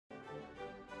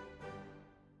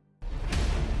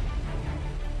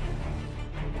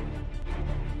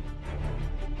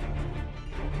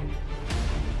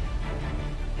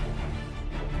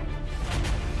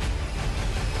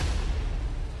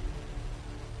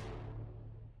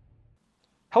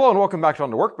Hello and welcome back to On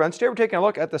the Workbench. Today we're taking a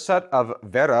look at the set of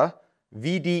Wera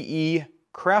VDE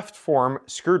Kraftform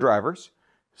screwdrivers.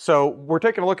 So we're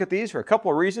taking a look at these for a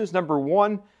couple of reasons. Number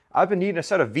one, I've been needing a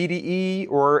set of VDE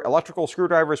or electrical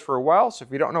screwdrivers for a while. So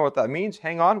if you don't know what that means,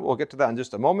 hang on. We'll get to that in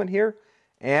just a moment here.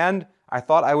 And I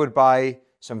thought I would buy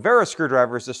some Wera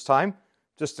screwdrivers this time,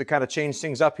 just to kind of change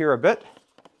things up here a bit.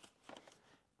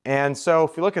 And so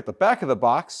if you look at the back of the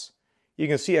box, you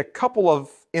can see a couple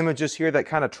of images here that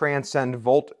kind of transcend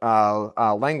volt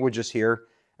languages here.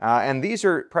 And these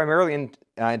are primarily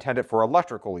intended for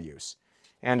electrical use.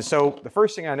 And so the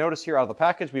first thing I notice here out of the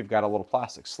package, we've got a little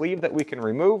plastic sleeve that we can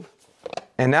remove.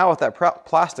 And now with that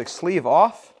plastic sleeve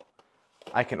off,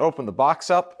 I can open the box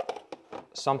up,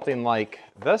 something like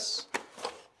this.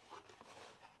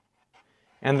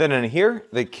 And then in here,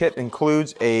 the kit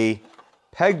includes a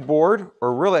pegboard,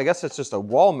 or really I guess it's just a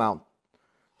wall mount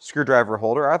screwdriver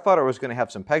holder. I thought it was going to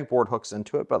have some pegboard hooks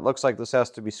into it, but it looks like this has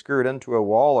to be screwed into a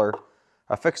wall or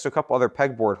affixed to a couple other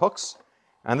pegboard hooks.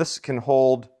 And this can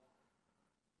hold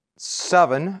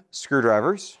 7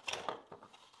 screwdrivers.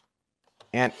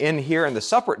 And in here, in the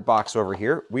separate box over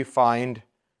here, we find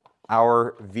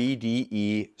our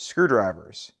VDE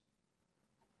screwdrivers.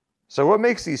 So what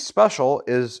makes these special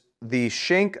is the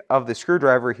shank of the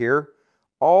screwdriver here,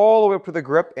 all the way up to the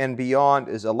grip and beyond,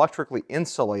 is electrically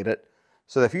insulated.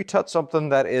 So that if you touch something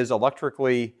that is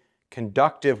electrically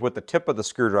conductive with the tip of the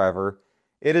screwdriver,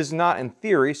 it is not, in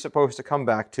theory, supposed to come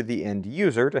back to the end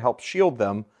user to help shield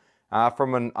them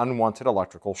from an unwanted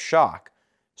electrical shock.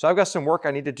 So I've got some work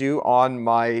I need to do on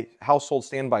my household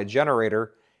standby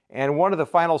generator, and one of the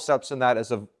final steps in that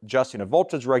is adjusting a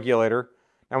voltage regulator.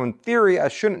 Now, in theory, I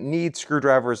shouldn't need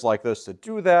screwdrivers like this to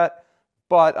do that,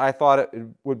 but I thought it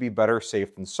would be better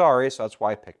safe than sorry, so that's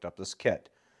why I picked up this kit.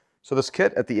 So this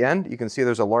kit at the end, you can see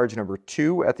there's a large number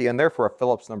 2 at the end there for a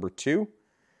Phillips number 2.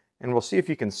 And we'll see if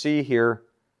you can see here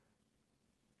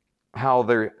how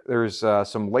there's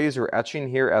some laser etching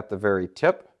here at the very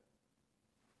tip.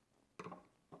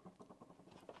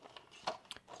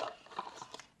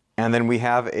 And then we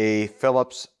have a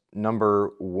Phillips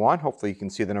number 1. Hopefully you can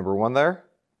see the number 1 there.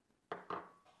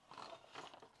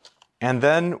 And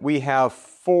then we have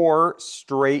 4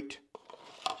 straight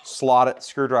slotted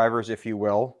screwdrivers, if you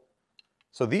will.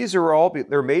 So these are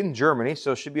they're made in Germany,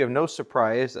 so it should be of no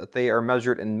surprise that they are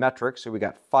measured in metric. So we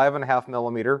got 5.5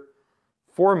 millimeter,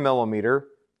 4 millimeter,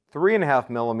 3.5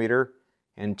 millimeter,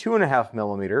 and 2.5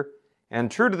 millimeter.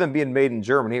 And true to them being made in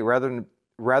Germany,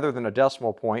 rather than a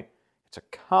decimal point, it's a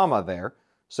comma there.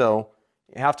 So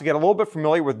you have to get a little bit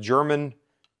familiar with German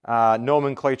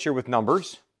nomenclature with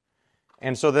numbers.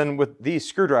 And so then with these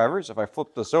screwdrivers, if I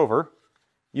flip this over,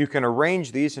 you can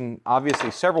arrange these in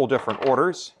obviously several different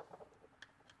orders.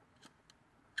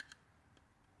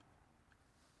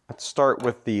 Let's start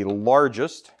with the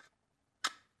largest.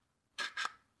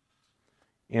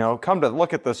 You know, come to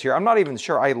look at this here, I'm not even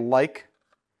sure I like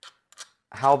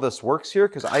how this works here,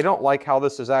 because I don't like how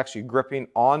this is actually gripping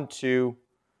onto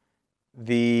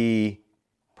the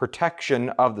protection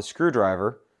of the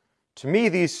screwdriver. To me,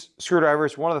 these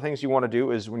screwdrivers, one of the things you want to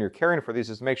do is when you're caring for these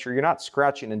is make sure you're not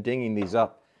scratching and dinging these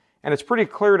up. And it's pretty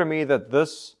clear to me that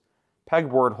this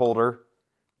pegboard holder,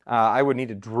 I would need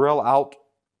to drill out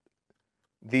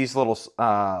these little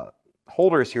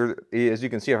holders here. As you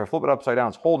can see, if I flip it upside down,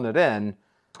 it's holding it in.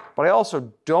 But I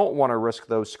also don't want to risk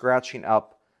those scratching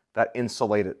up that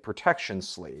insulated protection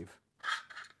sleeve.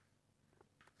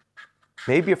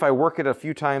 Maybe if I work it a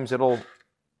few times, it'll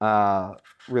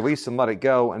release and let it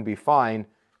go and be fine.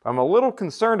 But I'm a little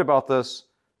concerned about this,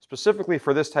 specifically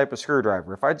for this type of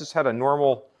screwdriver. If I just had a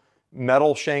normal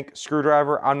metal shank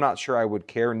screwdriver, I'm not sure I would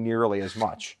care nearly as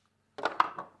much.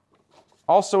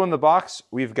 Also in the box,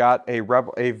 we've got a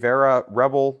Wera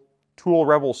Tool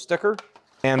Rebel sticker,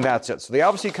 and that's it. So they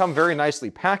obviously come very nicely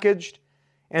packaged.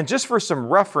 And just for some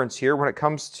reference here, when it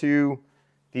comes to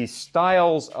the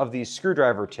styles of these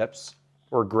screwdriver tips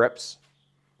or grips,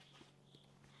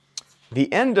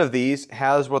 the end of these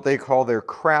has what they call their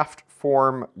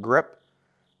Kraftform grip.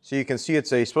 So you can see it's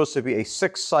supposed to be a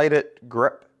 6-sided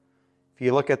grip. If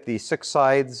you look at the 6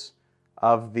 sides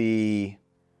of the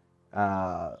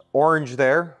orange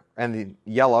there and the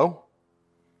yellow,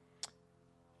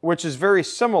 which is very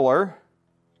similar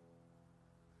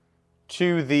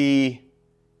to the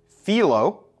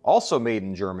Philo, also made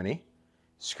in Germany,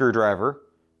 screwdriver.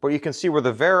 But you can see where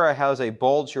the Wera has a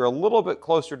bulge here a little bit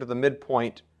closer to the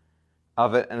midpoint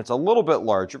of it, and it's a little bit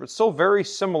larger, but still very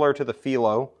similar to the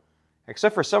Philo,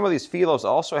 except for some of these Philos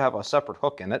also have a separate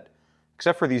hook in it.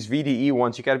 Except for these VDE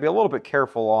ones, you got to be a little bit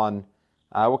careful on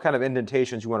what kind of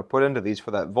indentations you want to put into these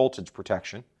for that voltage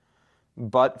protection.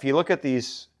 But if you look at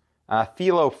these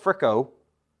Filo Frico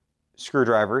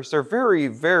screwdrivers. They're very,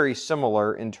 very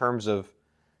similar in terms of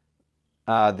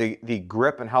the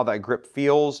grip and how that grip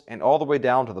feels, and all the way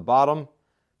down to the bottom.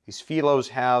 These Filos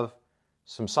have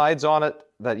some sides on it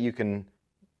that you can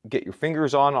get your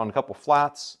fingers on a couple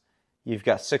flats. You've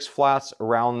got 6 flats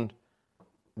around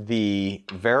the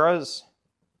Weras.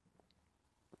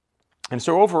 And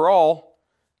so overall,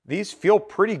 these feel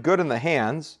pretty good in the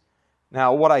hands.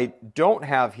 Now, what I don't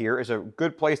have here is a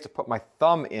good place to put my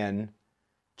thumb in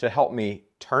to help me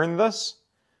turn this,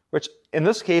 which in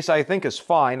this case I think is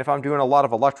fine. If I'm doing a lot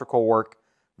of electrical work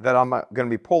that I'm going to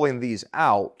be pulling these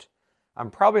out,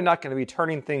 I'm probably not going to be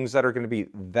turning things that are going to be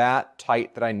that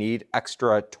tight that I need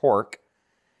extra torque.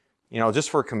 You know, just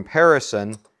for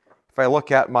comparison, if I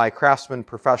look at my Craftsman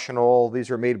Professional,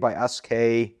 these are made by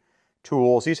SK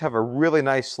tools. These have a really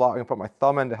nice slot I can put my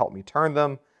thumb in to help me turn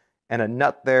them, and a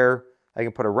nut there. I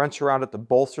can put a wrench around it to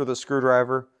bolster the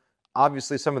screwdriver.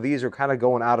 Obviously, some of these are kind of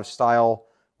going out of style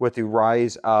with the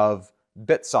rise of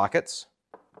bit sockets,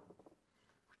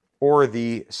 or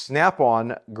the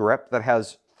snap-on grip that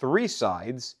has 3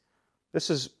 sides.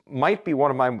 This might be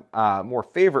one of my more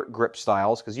favorite grip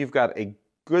styles, because you've got a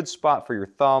good spot for your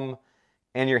thumb,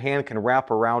 and your hand can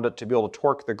wrap around it to be able to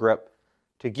torque the grip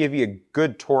to give you a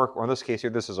good torque, or in this case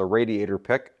here, this is a radiator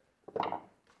pick.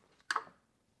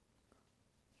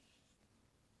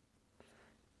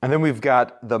 And then we've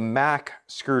got the Mac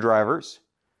screwdrivers.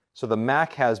 So the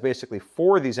Mac has basically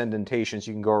 4 of these indentations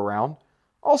you can go around.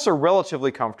 Also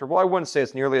relatively comfortable. I wouldn't say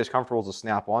it's nearly as comfortable as a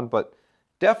Snap-on, but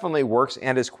definitely works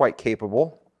and is quite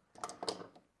capable.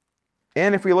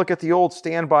 And if we look at the old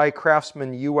standby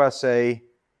Craftsman USA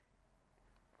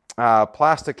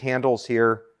plastic handles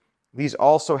here, these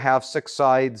also have 6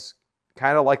 sides,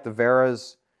 kind of like the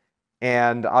Weras,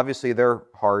 and obviously they're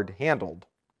hard handled.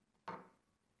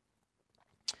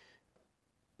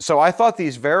 So I thought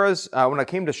these Weras, when I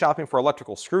came to shopping for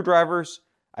electrical screwdrivers,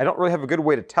 I don't really have a good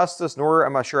way to test this, nor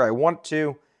am I sure I want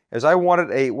to, as I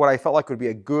wanted what I felt like would be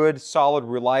a good, solid,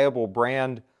 reliable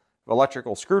brand of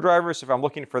electrical screwdrivers if I'm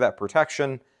looking for that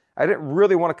protection. I didn't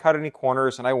really want to cut any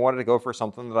corners, and I wanted to go for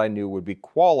something that I knew would be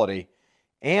quality.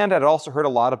 And I'd also heard a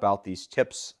lot about these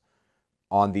tips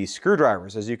on these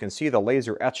screwdrivers. As you can see, the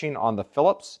laser etching on the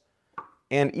Phillips,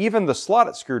 and even the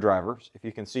slotted screwdrivers, if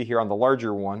you can see here on the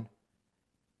larger one,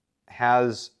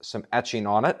 has some etching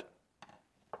on it.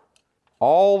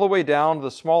 All the way down to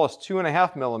the smallest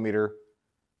 2.5 millimeter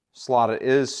slot, it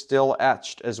is still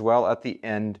etched as well at the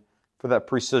end for that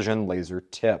precision laser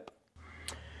tip.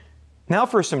 Now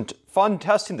for some fun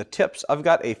testing the tips, I've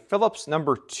got a Phillips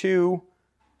number 2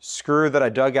 screw that I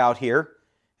dug out here,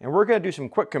 and we're going to do some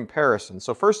quick comparisons.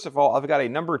 So first of all, I've got a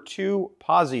number 2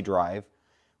 posi drive,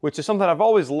 which is something I've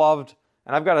always loved,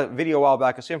 and I've got a video a while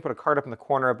back. I see I put a card up in the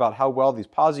corner about how well these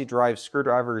posi drive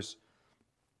screwdrivers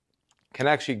can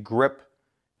actually grip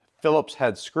Phillips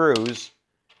head screws,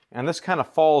 and this kind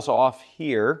of falls off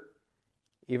here,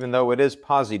 even though it is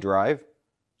posi drive.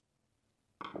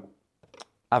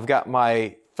 I've got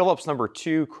my Phillips number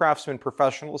 2 Craftsman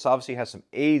Professional. This obviously has some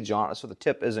age on it, so the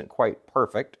tip isn't quite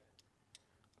perfect.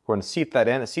 We're going to seat that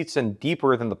in. It seats in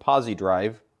deeper than the posi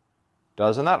drive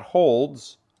does, and that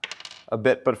holds a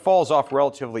bit, but falls off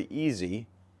relatively easy.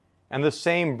 And the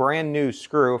same brand new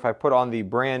screw, if I put on the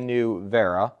brand new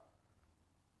Wera,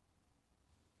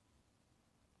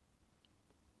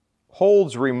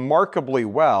 holds remarkably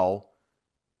well.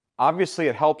 Obviously,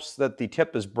 it helps that the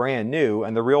tip is brand new,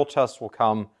 and the real test will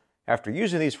come after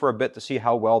using these for a bit to see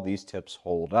how well these tips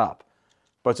hold up.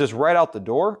 But just right out the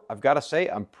door, I've got to say,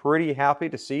 I'm pretty happy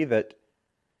to see that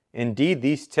indeed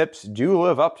these tips do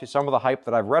live up to some of the hype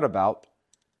that I've read about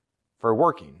for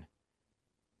working.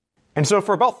 And so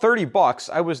for about 30 bucks,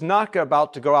 I was not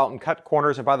about to go out and cut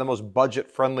corners and buy the most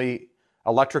budget-friendly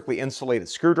electrically insulated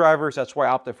screwdrivers. That's why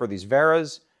I opted for these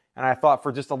Weras. And I thought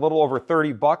for just a little over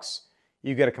 30 bucks,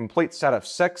 you get a complete set of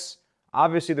 6.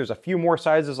 Obviously, there's a few more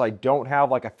sizes I don't have,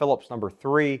 like a Phillips number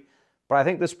 3, but I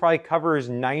think this probably covers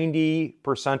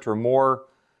 90% or more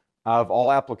of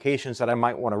all applications that I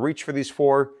might want to reach for these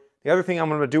for. The other thing I'm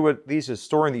going to do with these is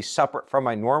storing these separate from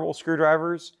my normal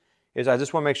screwdrivers, is I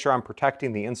just want to make sure I'm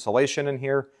protecting the insulation in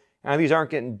here, and these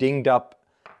aren't getting dinged up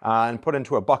and put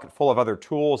into a bucket full of other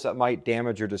tools that might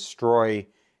damage or destroy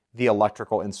the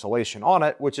electrical insulation on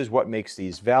it, which is what makes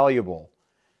these valuable.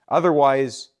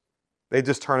 Otherwise, they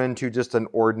just turn into just an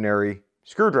ordinary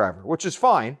screwdriver, which is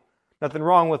fine. Nothing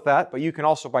wrong with that, but you can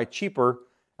also buy cheaper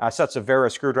sets of Wera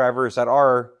screwdrivers that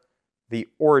are the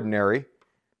ordinary.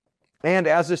 And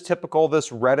as is typical,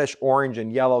 this reddish, orange,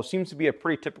 and yellow seems to be a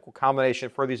pretty typical combination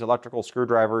for these electrical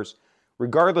screwdrivers,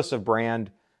 regardless of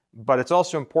brand. but it's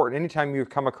also important anytime you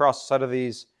come across a set of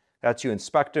these that you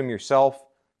inspect them yourself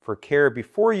for care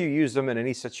before you use them in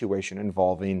any situation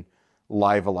involving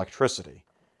live electricity.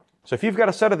 So if you've got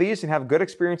a set of these and have good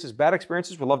experiences, bad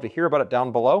experiences, we'd love to hear about it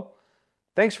down below.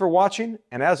 Thanks for watching,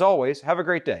 and as always, have a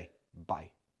great day.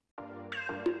 Bye.